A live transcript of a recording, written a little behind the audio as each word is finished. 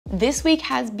This week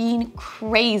has been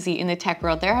crazy in the tech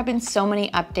world. There have been so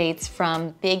many updates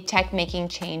from big tech making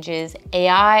changes,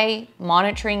 AI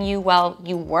monitoring you while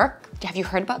you work. Have you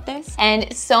heard about this?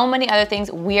 And so many other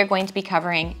things we are going to be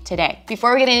covering today.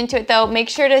 Before we get into it though, make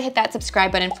sure to hit that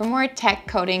subscribe button for more tech,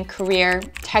 coding, career,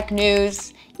 tech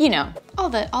news, you know, all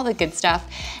the good stuff.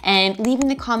 And leave in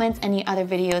the comments any other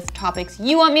videos, topics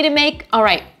you want me to make. All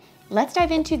right, let's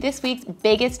dive into this week's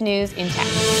biggest news in tech.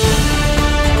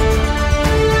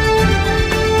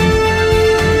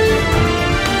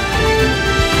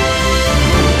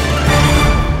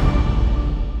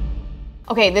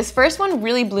 Okay, this first one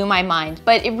really blew my mind,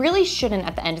 but it really shouldn't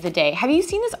at the end of the day. Have you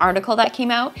seen this article that came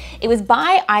out? It was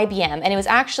by IBM, and it was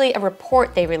actually a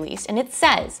report they released, and it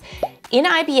says, in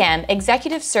IBM,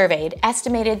 executives surveyed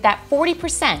estimated that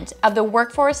 40% of the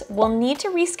workforce will need to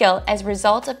reskill as a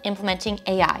result of implementing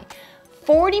AI.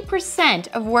 40%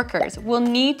 of workers will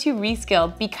need to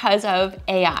reskill because of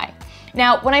AI.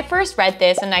 Now, when I first read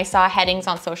this and I saw headings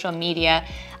on social media,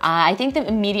 I think the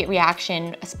immediate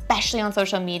reaction, especially on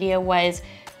social media, was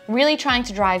really trying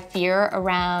to drive fear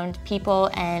around people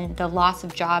and the loss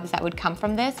of jobs that would come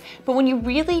from this. But when you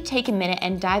really take a minute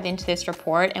and dive into this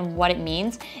report and what it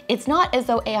means, it's not as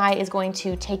though AI is going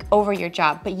to take over your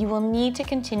job, but you will need to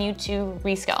continue to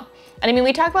reskill. And I mean,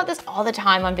 we talk about this all the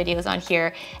time on videos on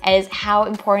here as how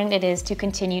important it is to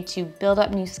continue to build up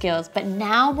new skills, but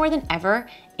now more than ever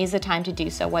is the time to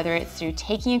do so, whether it's through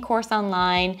taking a course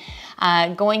online,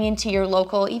 going into your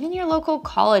local, even your local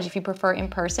college if you prefer in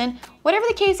person, whatever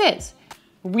the case is.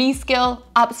 Reskill,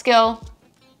 upskill,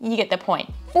 you get the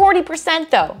point.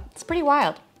 40% though, it's pretty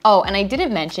wild. Oh, and I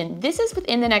didn't mention, this is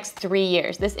within the next 3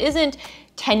 years. This isn't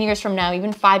 10 years from now,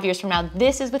 even 5 years from now.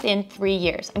 This is within 3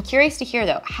 years. I'm curious to hear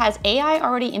though, has AI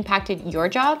already impacted your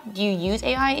job? Do you use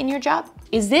AI in your job?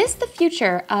 Is this the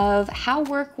future of how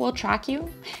work will track you?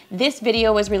 This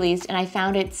video was released and I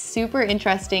found it super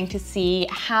interesting to see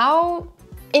how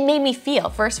it made me feel,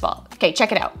 first of all. Okay,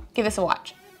 check it out. Give this a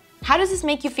watch. How does this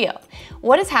make you feel?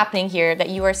 What is happening here that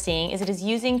you are seeing is it is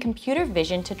using computer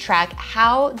vision to track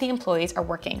how the employees are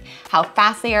working, how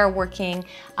fast they are working,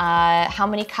 how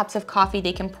many cups of coffee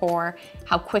they can pour,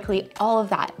 how quickly, all of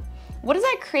that. What does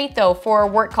that create though for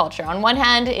work culture? On one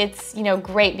hand, it's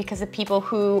great because the people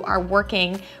who are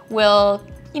working will,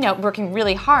 working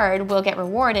really hard will get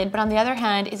rewarded, but on the other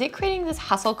hand, is it creating this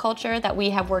hustle culture that we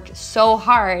have worked so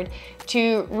hard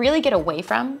to really get away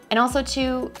from? And also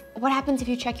to, what happens if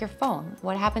you check your phone?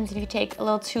 What happens if you take a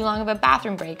little too long of a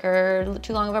bathroom break or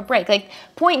too long of a break? Like,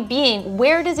 point being,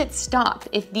 where does it stop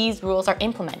if these rules are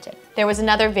implemented? There was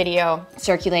another video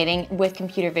circulating with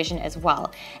computer vision as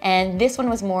well, and this one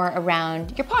was more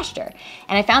around your posture.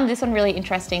 And I found this one really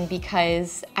interesting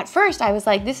because at first I was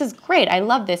like, this is great, I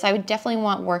love this. I would definitely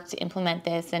want work to implement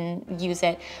this and use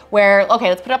it. Where, okay,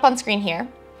 let's put it up on screen here.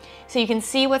 So you can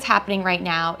see what's happening right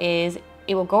now is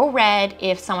it will go red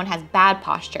if someone has bad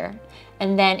posture.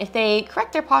 And then if they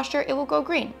correct their posture, it will go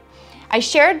green. I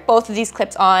shared both of these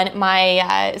clips on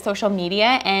my social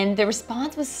media and the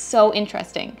response was so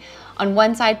interesting. On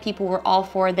one side, people were all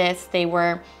for this. They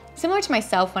were similar to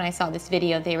myself when I saw this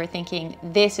video. They were thinking,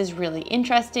 this is really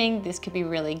interesting. This could be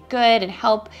really good and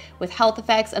help with health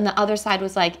effects. And the other side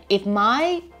was like, if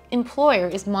my employer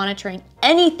is monitoring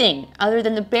anything other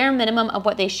than the bare minimum of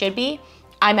what they should be,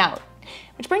 I'm out.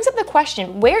 Which brings up the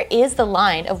question, where is the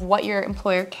line of what your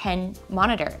employer can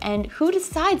monitor? And who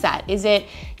decides that? Is it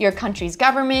your country's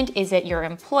government? Is it your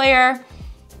employer?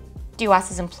 Do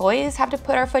us as employees have to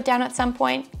put our foot down at some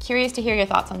point? Curious to hear your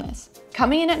thoughts on this.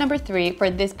 Coming in at number 3 for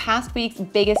this past week's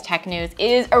biggest tech news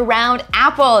is around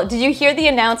Apple. Did you hear the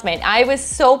announcement? I was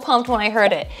so pumped when I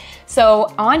heard it.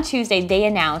 So on Tuesday, they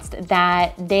announced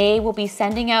that they will be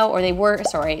sending out, or they were,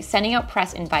 sorry, sending out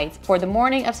press invites for the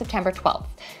morning of September 12th.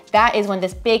 That is when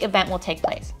this big event will take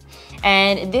place.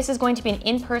 And this is going to be an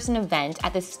in-person event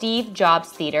at the Steve Jobs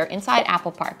Theater inside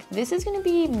Apple Park. This is going to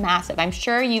be massive. I'm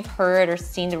sure you've heard or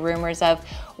seen the rumors of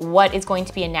what is going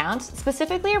to be announced,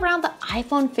 specifically around the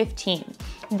iPhone 15.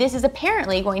 This is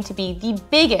apparently going to be the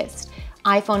biggest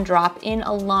iPhone drop in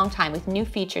a long time with new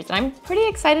features that I'm pretty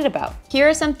excited about. Here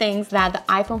are some things that the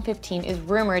iPhone 15 is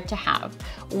rumored to have.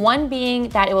 One being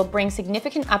that it will bring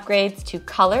significant upgrades to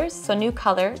colors, so new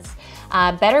colors,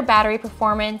 better battery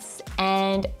performance,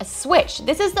 and a switch.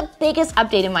 This is the biggest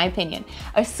update in my opinion.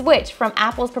 A switch from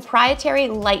Apple's proprietary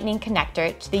Lightning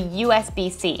connector to the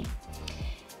USB-C,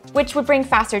 which would bring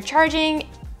faster charging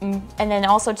And then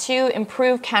also 2,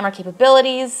 improve camera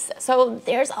capabilities. So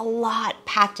there's a lot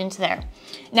packed into there.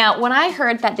 Now, when I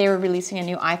heard that they were releasing a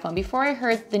new iPhone, before I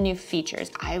heard the new features,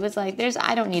 I was like,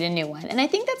 I don't need a new one. And I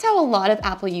think that's how a lot of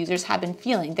Apple users have been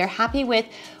feeling. They're happy with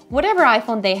whatever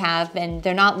iPhone they have and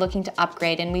they're not looking to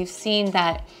upgrade. And we've seen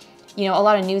that, you know, a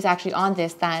lot of news actually on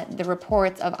this, that the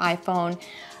reports of iPhone,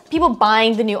 people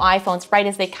buying the new iPhones right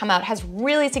as they come out has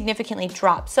really significantly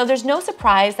dropped. So there's no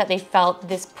surprise that they felt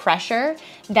this pressure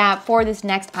that for this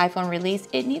next iPhone release,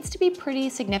 it needs to be pretty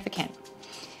significant.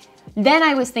 Then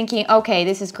I was thinking, okay,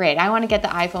 this is great. I want to get the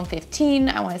iPhone 15.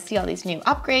 I want to see all these new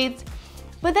upgrades.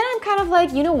 But then I'm kind of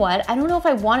like, you know what? I don't know if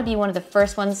I want to be one of the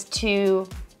first ones to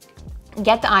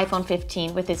get the iPhone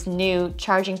 15 with this new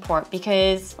charging port,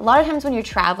 because a lot of times when you're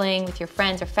traveling with your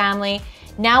friends or family,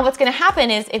 now what's gonna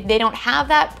happen is if they don't have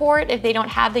that port, if they don't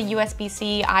have the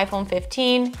USB-C iPhone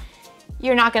 15,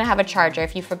 you're not gonna have a charger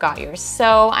if you forgot yours.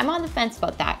 So I'm on the fence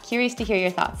about that. Curious to hear your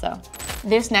thoughts though.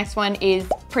 This next one is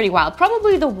pretty wild.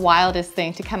 Probably the wildest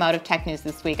thing to come out of tech news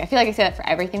this week. I feel like I say that for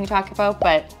everything we talk about,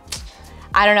 but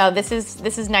I don't know, this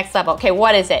is next level. Okay,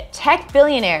 what is it? Tech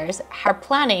billionaires are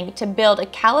planning to build a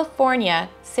California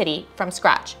city from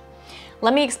scratch.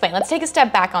 Let me explain. Let's take a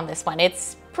step back on this one.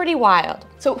 It's pretty wild.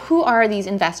 So who are these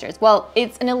investors? Well,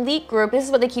 it's an elite group. This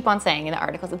is what they keep on saying in the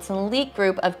articles. It's an elite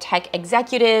group of tech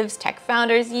executives, tech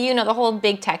founders, you know, the whole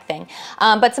big tech thing.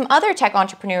 But some other tech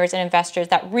entrepreneurs and investors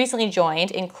that recently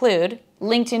joined include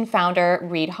LinkedIn founder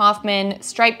Reid Hoffman,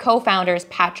 Stripe co-founders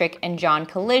Patrick and John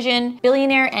Collision,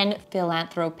 billionaire and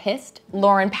philanthropist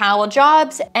Lauren Powell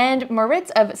Jobs, and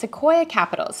Moritz of Sequoia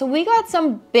Capital. So we got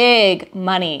some big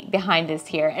money behind this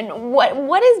here. And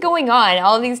what is going on?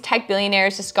 All of these tech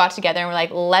billionaires just got together and were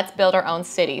like, let's build our own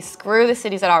city. Screw the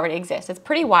cities that already exist. It's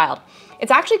pretty wild.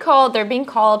 It's actually they're being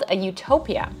called a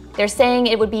utopia. They're saying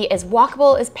it would be as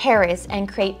walkable as Paris and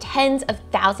create tens of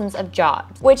thousands of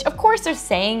jobs, which of course they're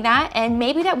saying that, and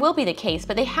maybe that will be the case,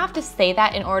 but they have to say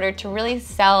that in order to really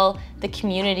sell the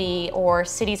community or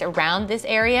cities around this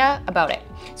area about it.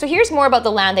 So here's more about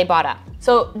the land they bought up.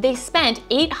 So they spent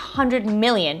 $800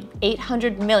 million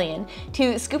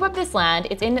to scoop up this land.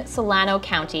 It's in Solano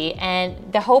County, and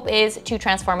the hope is to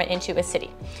transform it into a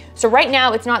city. So right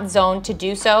now it's not zoned to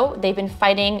do so. They've been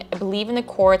fighting, I believe, in the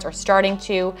courts, or starting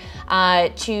to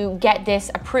get this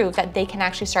approved, that they can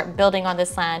actually start building on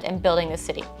this land and building this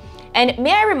city. And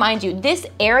may I remind you, this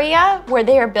area where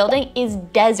they are building is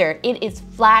desert. It is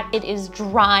flat, it is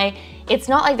dry. It's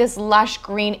not like this lush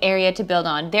green area to build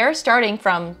on. They're starting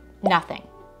from nothing,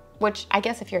 which I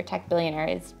guess if you're a tech billionaire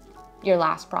is your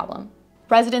last problem.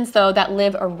 Residents, though, that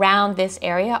live around this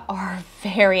area are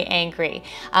very angry.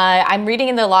 I'm reading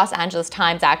in the Los Angeles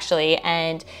Times, actually,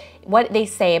 and what they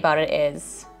say about it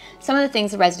is, some of the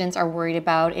things the residents are worried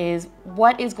about is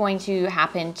what is going to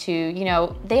happen to, you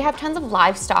know, they have tons of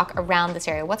livestock around this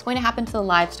area. What's going to happen to the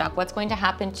livestock? What's going to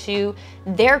happen to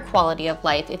their quality of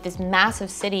life if this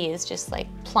massive city is just like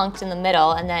plunked in the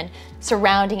middle, and then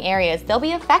surrounding areas, they'll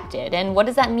be affected. And what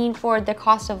does that mean for the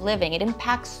cost of living? It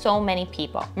impacts so many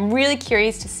people. I'm really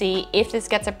curious to see if this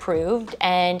gets approved,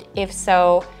 and if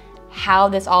so, how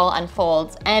this all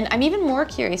unfolds. And I'm even more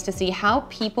curious to see how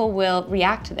people will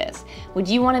react to this. Would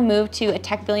you want to move to a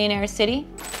tech billionaire city?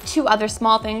 2 other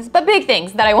small things, but big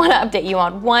things that I want to update you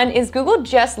on. One is Google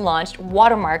just launched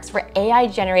watermarks for AI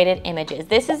generated images.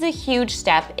 This is a huge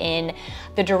step in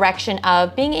the direction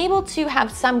of being able to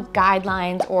have some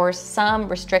guidelines or some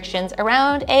restrictions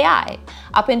around AI.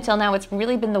 Up until now, it's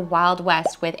really been the Wild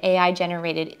West with AI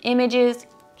generated images.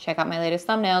 Check out my latest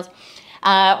thumbnails.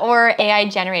 Or AI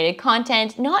generated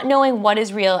content, not knowing what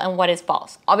is real and what is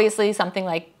false. Obviously, something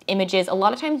like images, a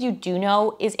lot of times you do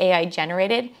know is AI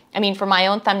generated. I mean, for my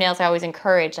own thumbnails, I always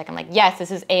encourage, like, I'm like, yes,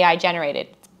 this is AI generated.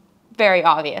 It's very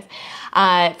obvious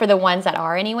for the ones that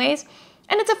are anyways.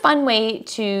 And it's a fun way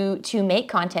to make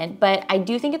content, but I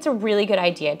do think it's a really good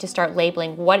idea to start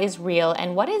labeling what is real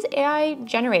and what is AI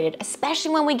generated,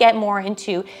 especially when we get more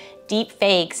into deep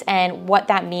fakes and what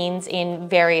that means in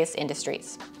various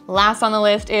industries. Last on the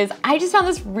list is, I just found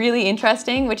this really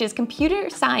interesting, which is computer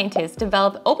scientists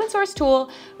develop open source tool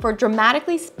for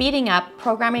dramatically speeding up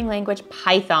programming language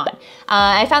Python.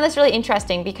 I found this really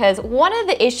interesting because one of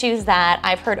the issues that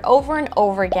I've heard over and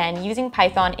over again using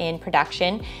Python in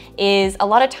production is a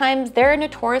lot of times they're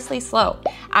notoriously slow.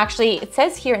 Actually, it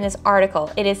says here in this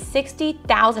article, it is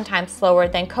 60,000 times slower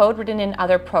than code written in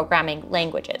other programming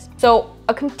languages. So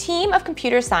A team of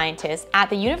computer scientists at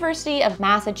the University of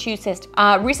Massachusetts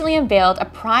recently unveiled a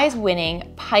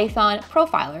prize-winning Python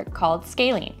profiler called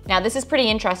Scaling. Now, this is pretty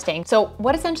interesting. So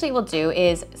what essentially it will do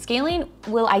is Scaling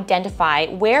will identify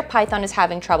where Python is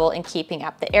having trouble in keeping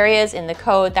up, the areas in the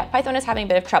code that Python is having a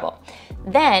bit of trouble.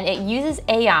 Then it uses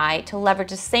AI to leverage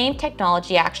the same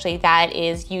technology actually that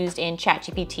is used in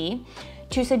ChatGPT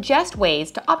to suggest ways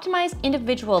to optimize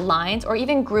individual lines or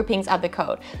even groupings of the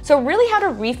code. So really how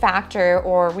to refactor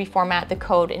or reformat the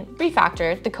code and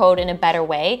refactor the code in a better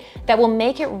way that will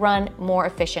make it run more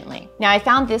efficiently. Now, I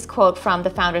found this quote from the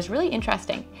founders really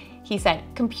interesting. He said,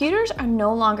 "Computers are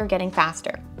no longer getting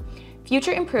faster.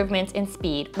 Future improvements in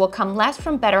speed will come less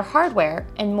from better hardware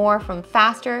and more from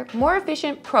faster, more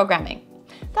efficient programming."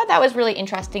 Thought that was really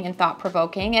interesting and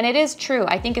thought-provoking, and it is true.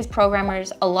 I think as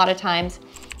programmers, a lot of times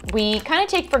we kind of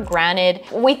take for granted,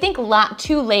 we think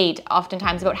too late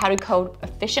oftentimes about how to code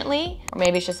efficiently, or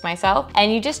maybe it's just myself,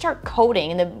 and you just start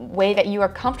coding in the way that you are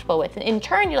comfortable with. And in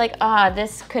turn, you're like,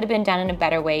 this could have been done in a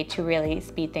better way to really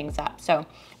speed things up. So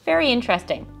very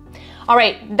interesting. All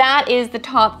right, that is the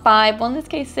top 5, well in this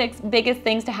case 6, biggest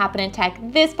things to happen in tech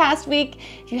this past week.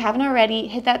 If you haven't already,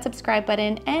 hit that subscribe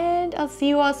button and I'll see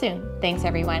you all soon. Thanks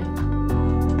everyone.